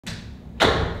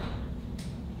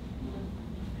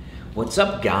What's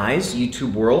up, guys?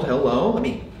 YouTube world, hello. Let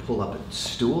me pull up a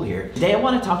stool here. Today I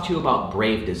want to talk to you about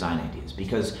brave design ideas,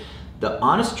 because the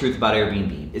honest truth about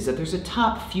Airbnb is that there's a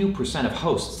top few percent of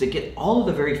hosts that get all of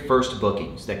the very first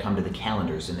bookings that come to the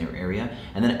calendars in their area,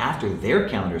 and then after their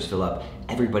calendars fill up,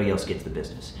 everybody else gets the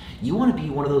business. You want to be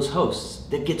one of those hosts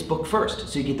that gets booked first,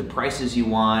 so you get the prices you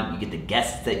want, you get the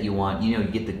guests that you want, you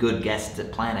get the good guests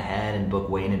that plan ahead and book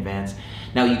way in advance.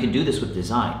 Now you can do this with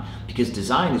design, because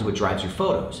design is what drives your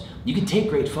photos. You can take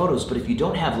great photos, but if you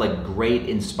don't have like great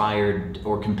inspired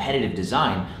or competitive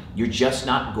design, you're just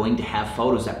not going to have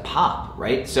photos that pop,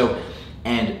 right?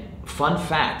 And fun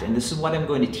fact, and this is what I'm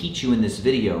going to teach you in this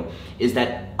video, is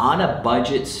that on a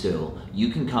budget still, you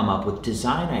can come up with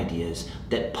design ideas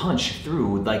that punch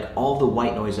through like all the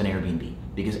white noise on Airbnb,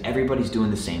 because everybody's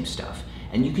doing the same stuff.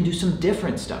 And you can do some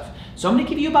different stuff. So I'm gonna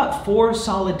give you about 4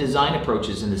 solid design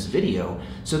approaches in this video,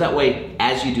 so that way,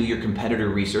 as you do your competitor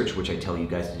research, which I tell you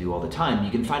guys to do all the time,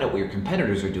 you can find out what your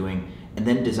competitors are doing and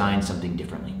then design something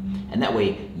differently. And that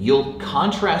way, you'll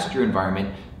contrast your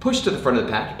environment, push to the front of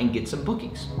the pack, and get some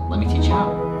bookings. Let me teach you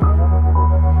how.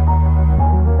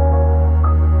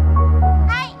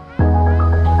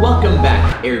 Welcome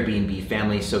back, Airbnb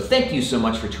family. So thank you so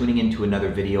much for tuning in to another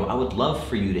video. I would love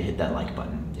for you to hit that like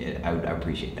button. I would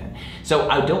appreciate that. So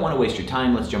I don't want to waste your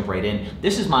time. Let's jump right in.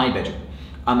 This is my bedroom.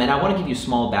 And I want to give you a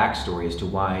small backstory as to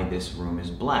why this room is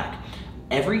black.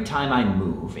 Every time I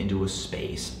move into a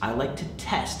space, I like to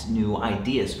test new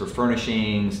ideas for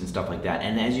furnishings and stuff like that.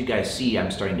 And as you guys see, I'm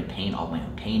starting to paint all my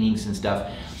own paintings and stuff.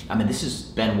 I mean, this has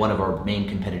been one of our main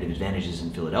competitive advantages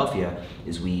in Philadelphia,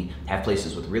 is we have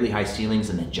places with really high ceilings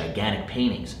and then gigantic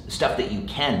paintings, stuff that you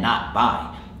cannot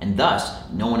buy, and thus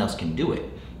no one else can do it.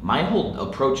 My whole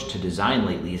approach to design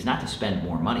lately is not to spend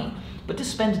more money, but to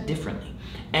spend differently.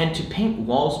 And to paint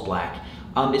walls black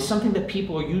is something that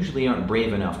people usually aren't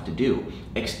brave enough to do.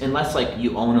 Unless like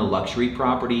you own a luxury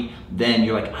property, then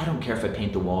you're like, I don't care if I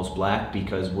paint the walls black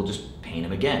because we'll just paint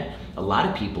them again. A lot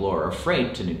of people are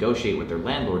afraid to negotiate with their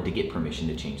landlord to get permission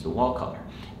to change the wall color.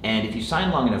 And if you sign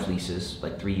long enough leases,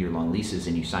 like 3-year-long leases,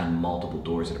 and you sign multiple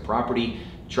doors at a property,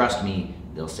 trust me,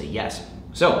 they'll say yes.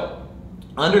 So,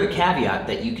 under the caveat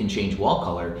that you can change wall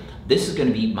color, this is going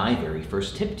to be my very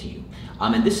first tip to you.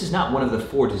 And this is not one of the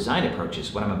 4 design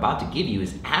approaches. What I'm about to give you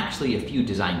is actually a few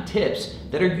design tips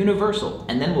that are universal,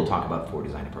 and then we'll talk about 4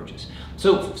 design approaches.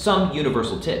 So some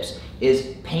universal tips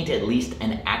is paint at least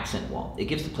an accent wall. It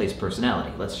gives the place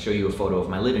personality. Let's show you a photo of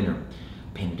my living room.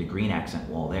 Painted a green accent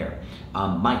wall there.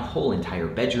 My whole entire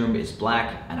bedroom is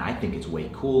black, and I think it's way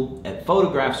cool. It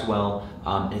photographs well,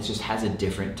 and it just has a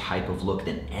different type of look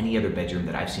than any other bedroom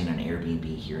that I've seen on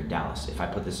Airbnb here in Dallas. If I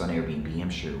put this on Airbnb, I'm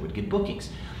sure it would get bookings.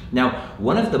 Now,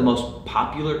 one of the most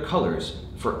popular colors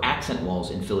for accent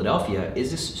walls in Philadelphia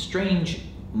is this strange,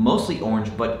 mostly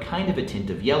orange, but kind of a tint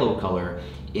of yellow color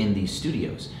in these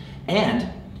studios. And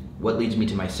what leads me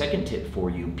to my second tip for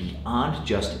you: beyond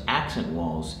just accent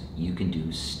walls, you can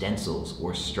do stencils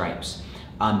or stripes.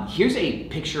 Here's a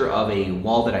picture of a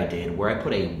wall that I did where I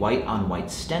put a white on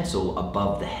white stencil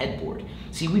above the headboard.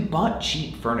 See, we bought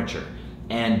cheap furniture,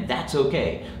 and that's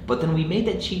okay. But then we made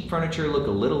that cheap furniture look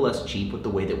a little less cheap with the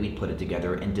way that we put it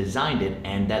together and designed it,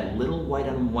 and that little white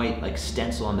on white like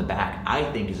stencil on the back, I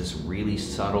think, is this really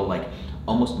subtle, like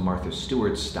almost Martha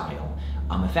Stewart style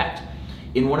effect.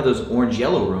 In one of those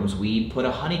orange-yellow rooms, we put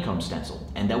a honeycomb stencil,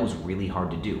 and that was really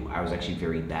hard to do. I was actually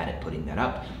very bad at putting that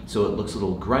up, so it looks a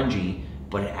little grungy,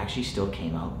 but it actually still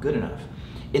came out good enough.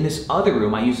 In this other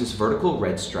room, I used this vertical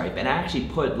red stripe, and I actually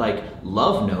put like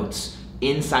love notes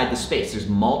inside the space. There's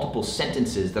multiple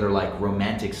sentences that are like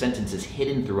romantic sentences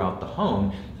hidden throughout the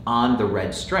home on the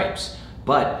red stripes.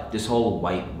 But this whole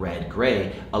white, red,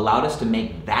 gray allowed us to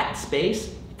make that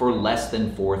space for less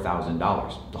than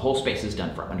 $4,000. The whole space is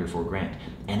done for under $4 grand,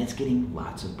 and it's getting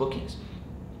lots of bookings.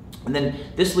 And then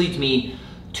this leads me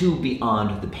to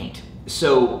beyond the paint.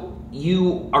 So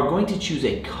you are going to choose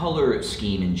a color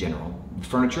scheme in general,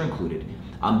 furniture included,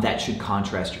 that should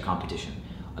contrast your competition.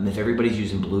 If everybody's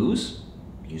using blues,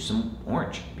 use some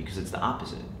orange, because it's the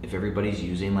opposite. If everybody's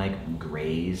using like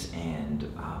grays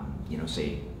and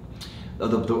say or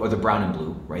the brown and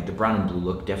blue, right? The brown and blue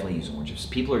look, definitely use orange. If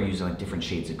people are using like different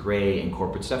shades of gray and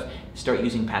corporate stuff, start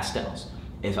using pastels.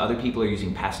 If other people are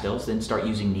using pastels, then start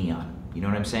using neon. You know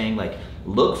what I'm saying? Like,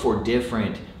 look for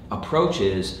different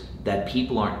approaches that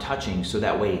people aren't touching, so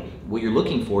that way what you're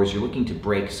looking for is you're looking to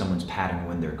break someone's pattern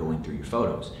when they're going through your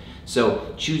photos.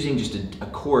 So choosing just a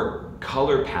core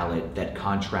color palette that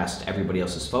contrasts everybody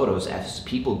else's photos, as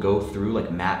people go through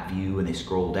like map view and they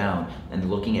scroll down and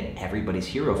looking at everybody's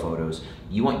hero photos,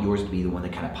 you want yours to be the one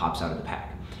that kind of pops out of the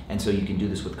pack. And so you can do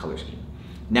this with color scheme.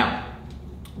 Now,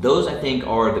 Those, I think,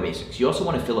 are the basics. You also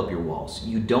want to fill up your walls.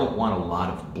 You don't want a lot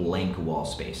of blank wall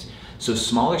space. So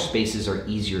smaller spaces are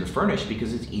easier to furnish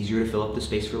because it's easier to fill up the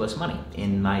space for less money.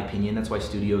 In my opinion, that's why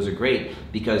studios are great,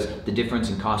 because the difference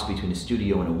in cost between a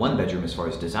studio and a one bedroom as far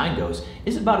as design goes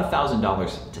is about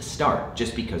 $1,000 to start,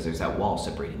 just because there's that wall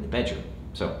separating the bedroom.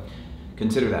 So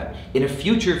consider that. In a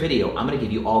future video, I'm gonna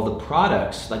give you all the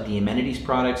products, like the amenities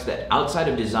products that outside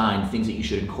of design, things that you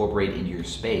should incorporate into your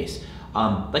space.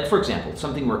 Like for example,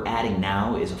 something we're adding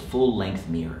now is a full length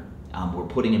mirror. We're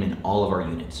putting them in all of our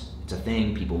units. It's a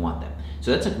thing, people want them.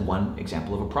 So that's like one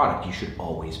example of a product you should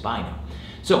always buy now.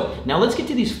 So now let's get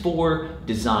to these 4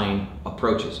 design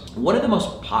approaches. One of the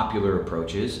most popular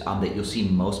approaches that you'll see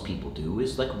most people do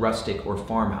is like rustic or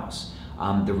farmhouse.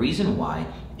 The reason why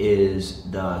is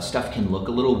the stuff can look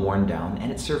a little worn down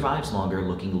and it survives longer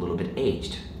looking a little bit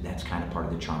aged. That's kind of part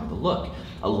of the charm of the look.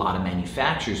 A lot of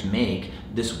manufacturers make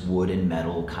this wood and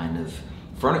metal kind of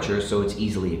furniture so it's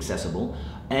easily accessible.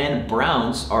 And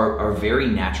browns are very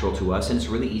natural to us, and it's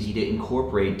really easy to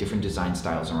incorporate different design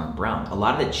styles around brown. A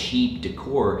lot of the cheap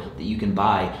decor that you can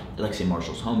buy, like say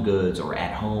Marshall's Home Goods or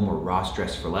At Home or Ross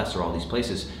Dress for Less or all these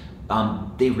places,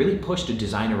 they really push to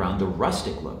design around the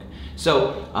rustic look.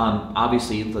 So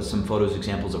obviously, some photos,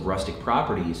 examples of rustic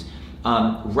properties.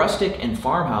 Rustic and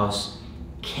farmhouse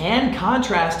can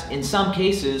contrast in some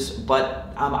cases,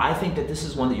 but I think that this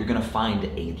is one that you're gonna find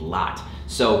a lot.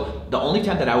 So the only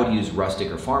time that I would use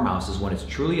rustic or farmhouse is when it's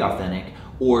truly authentic,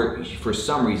 or for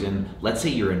some reason, let's say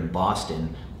you're in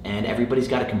Boston and everybody's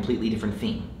got a completely different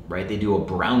theme, right? They do a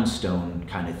brownstone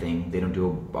kind of thing. They don't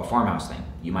do a farmhouse thing.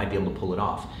 You might be able to pull it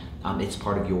off. It's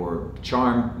part of your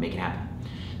charm, make it happen.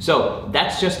 So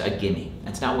that's just a gimme.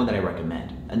 That's not one that I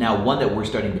recommend. And now one that we're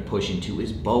starting to push into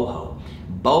is boho.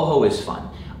 Boho is fun.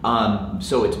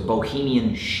 So it's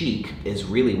bohemian chic is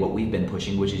really what we've been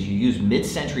pushing, which is you use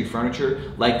mid-century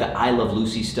furniture like the I Love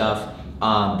Lucy stuff,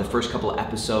 the first couple of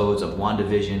episodes of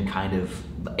WandaVision kind of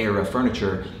era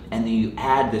furniture, and then you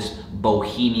add this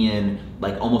bohemian,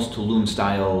 like almost Tulum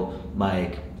style,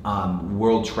 like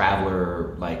world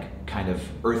traveler, like kind of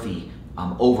earthy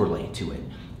overlay to it.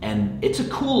 And it's a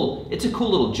cool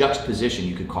little juxtaposition,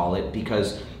 you could call it,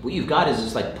 because what you've got is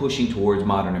this like pushing towards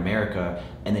modern America,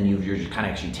 and then you're just kind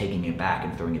of actually taking it back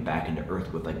and throwing it back into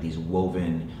earth with like these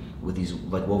woven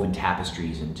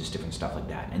tapestries and just different stuff like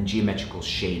that, and geometrical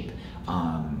shape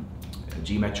artwork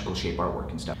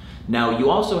and stuff. Now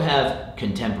you also have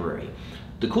contemporary.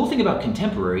 The cool thing about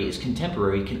contemporary is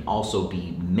contemporary can also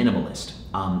be minimalist.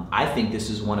 I think this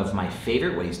is one of my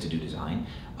favorite ways to do design.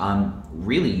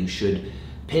 Really, you should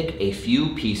pick a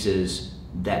few pieces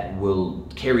that will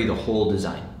carry the whole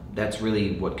design. That's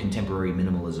really what contemporary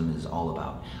minimalism is all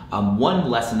about. One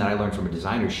lesson that I learned from a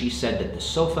designer, she said that the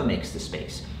sofa makes the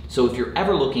space. So if you're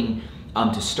ever looking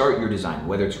to start your design,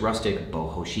 whether it's rustic,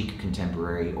 boho chic,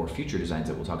 contemporary, or future designs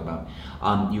that we'll talk about,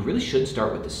 you really should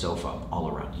start with the sofa all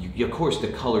around. Of course, the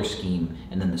color scheme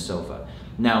and then the sofa.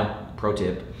 Now, pro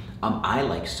tip, I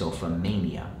like sofa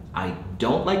mania. I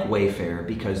don't like Wayfair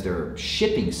because their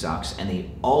shipping sucks and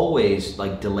they always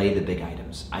like delay the big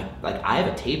items. I have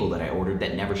a table that I ordered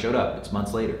that never showed up. It's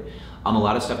months later. A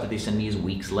lot of stuff that they send me is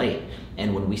weeks late.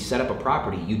 And when we set up a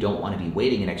property, you don't want to be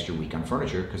waiting an extra week on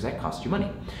furniture because that costs you money.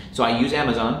 So I use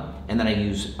Amazon, and then I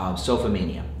use Sofa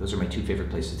Mania. Those are my 2 favorite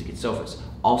places to get sofas.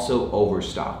 Also,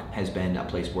 Overstock has been a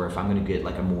place where if I'm going to get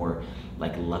like a more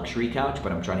like luxury couch,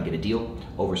 but I'm trying to get a deal,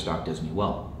 Overstock does me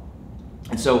well.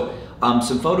 And so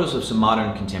some photos of some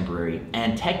modern contemporary,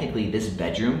 and technically this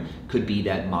bedroom could be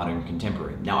that modern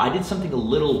contemporary. Now I did something a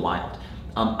little wild.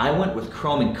 I went with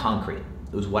chrome and concrete.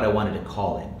 It was what I wanted to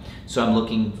call it. So I'm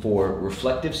looking for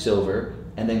reflective silver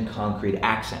and then concrete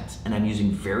accents. And I'm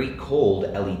using very cold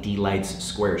LED lights,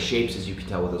 square shapes, as you can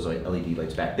tell with those LED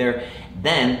lights back there.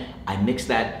 Then I mix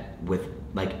that with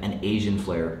like an Asian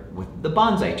flair with the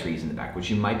bonsai trees in the back, which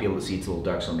you might be able to see. It's a little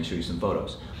dark, so let me show you some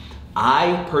photos.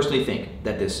 I personally think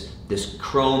that this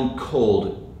chrome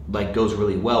cold like goes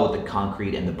really well with the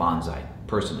concrete and the bonsai.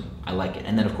 Personally, I like it.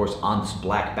 And then of course on this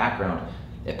black background,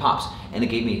 it pops. And it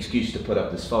gave me an excuse to put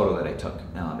up this photo that I took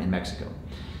in Mexico.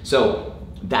 So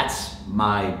that's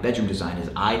my bedroom design. Is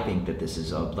I think that this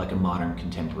is like a modern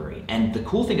contemporary. And the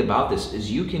cool thing about this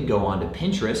is you can go onto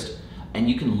Pinterest and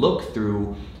you can look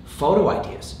through photo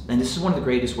ideas. And this is one of the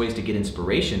greatest ways to get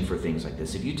inspiration for things like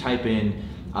this. If you type in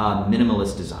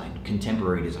minimalist design,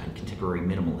 contemporary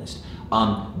minimalist,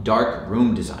 dark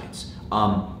room designs,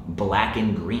 black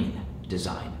and green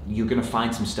design, you're gonna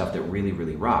find some stuff that really,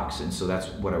 really rocks. And so that's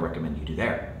what I recommend you do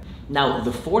there. Now,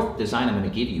 the 4th design I'm gonna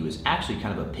give you is actually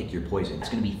kind of a pick your poison. It's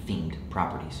gonna be themed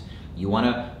properties. You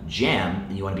wanna jam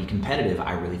and you wanna be competitive,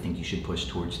 I really think you should push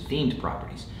towards themed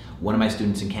properties. One of my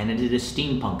students in Canada did a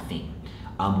steampunk theme.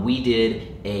 We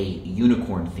did a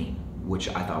unicorn theme, which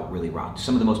I thought really rocked.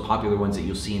 Some of the most popular ones that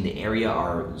you'll see in the area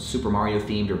are Super Mario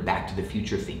themed or Back to the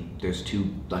Future themed. There's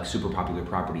two like super popular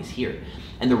properties here.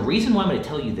 And the reason why I'm gonna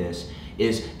tell you this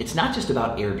is it's not just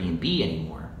about Airbnb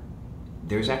anymore.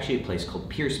 There's actually a place called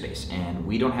Peerspace, and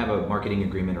we don't have a marketing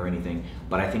agreement or anything,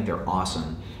 but I think they're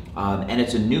awesome. And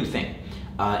it's a new thing.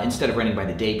 Instead of renting by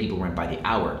the day, people rent by the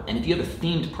hour. And if you have a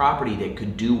themed property that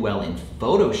could do well in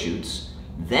photo shoots,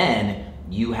 then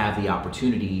you have the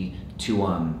opportunity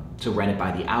to rent it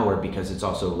by the hour, because it's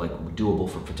also like doable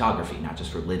for photography, not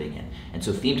just for living in. And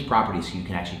so themed properties, you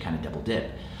can actually kind of double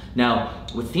dip. Now,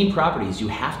 with themed properties, you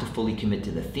have to fully commit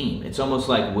to the theme. It's almost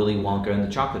like Willy Wonka and the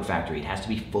Chocolate Factory. It has to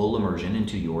be full immersion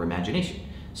into your imagination.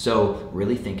 So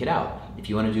really think it out. If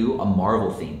you want to do a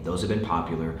Marvel theme, those have been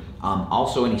popular.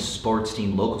 Also any sports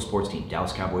team, local sports team,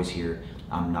 Dallas Cowboys here.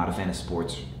 I'm not a fan of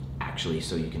sports, actually,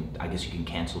 so I guess you can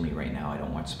cancel me right now. I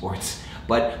don't watch sports.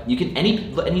 But you can,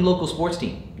 any local sports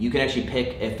team, you can actually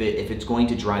pick if it's going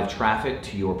to drive traffic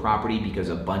to your property because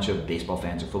a bunch of baseball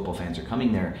fans or football fans are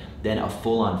coming there, then a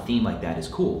full-on theme like that is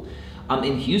cool.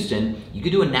 In Houston, you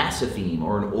could do a NASA theme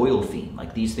or an oil theme.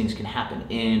 Like, these things can happen.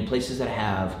 In places that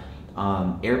have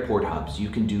airport hubs, you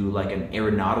can do like an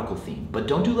aeronautical theme, but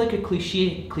don't do like a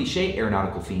cliche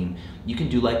aeronautical theme. You can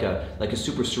do like a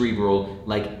super cerebral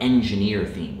like engineer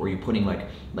theme, where you're putting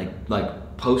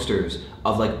like posters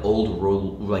of like old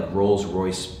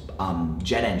Rolls-Royce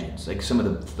jet engines, like some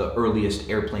of the earliest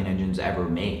airplane engines ever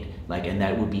made. Like, and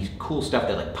that would be cool stuff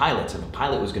that like pilots, if a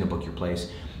pilot was going to book your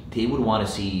place, they would want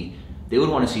to see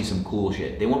some cool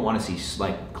shit. They wouldn't want to see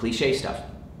like cliche stuff.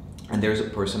 And there's a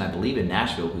person, I believe, in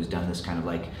Nashville who's done this kind of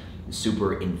like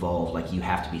super involved, like you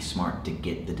have to be smart to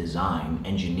get the design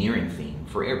engineering theme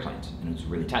for airplanes, and it's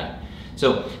really tight.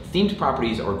 So themed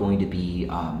properties are going to be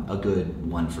a good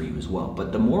one for you as well.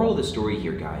 But the moral of the story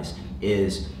here, guys,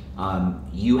 is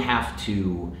you have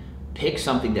to pick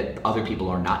something that other people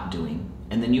are not doing,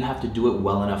 and then you have to do it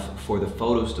well enough for the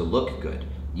photos to look good.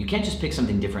 You can't just pick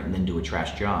something different and then do a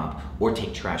trash job or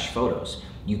take trash photos.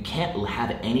 You can't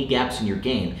have any gaps in your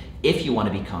game if you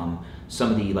want to become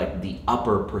some of the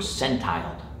upper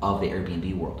percentile of the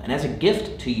Airbnb world. And as a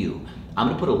gift to you, I'm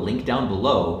going to put a link down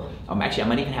below. Actually, I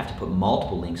might even have to put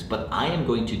multiple links, but I am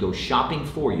going to go shopping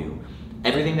for you.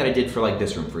 Everything that I did for like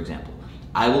this room, for example,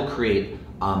 I will create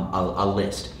a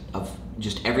list of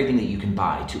just everything that you can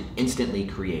buy to instantly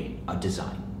create a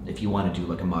design. If you want to do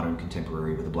like a modern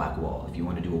contemporary with a black wall, if you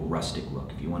want to do a rustic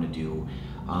look, if you want to do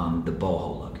the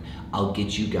boho look, I'll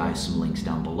get you guys some links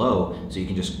down below so you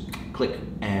can just click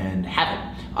and have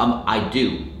it. I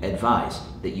do advise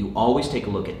that you always take a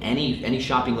look at any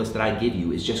shopping list that I give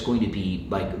you is just going to be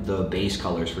like the base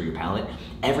colors for your palette.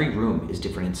 Every room is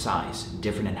different in size,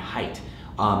 different in height.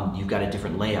 You've got a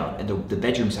different layout, and the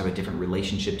bedrooms have a different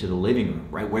relationship to the living room,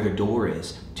 right? Where the door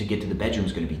is to get to the bedroom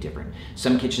is going to be different.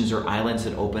 Some kitchens are islands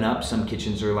that open up, some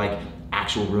kitchens are like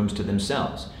actual rooms to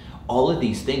themselves. All of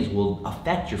these things will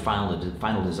affect your final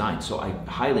design. So I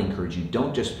highly encourage you,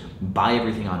 don't just buy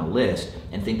everything on a list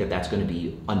and think that that's going to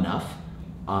be enough,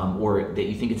 or that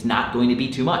you think it's not going to be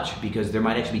too much, because there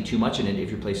might actually be too much in it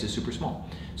if your place is super small.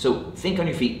 So think on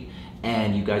your feet,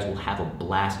 and you guys will have a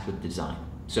blast with design.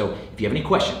 So if you have any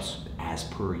questions, as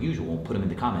per usual, put them in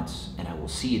the comments, and I will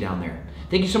see you down there.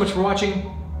 Thank you so much for watching.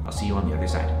 I'll see you on the other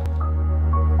side.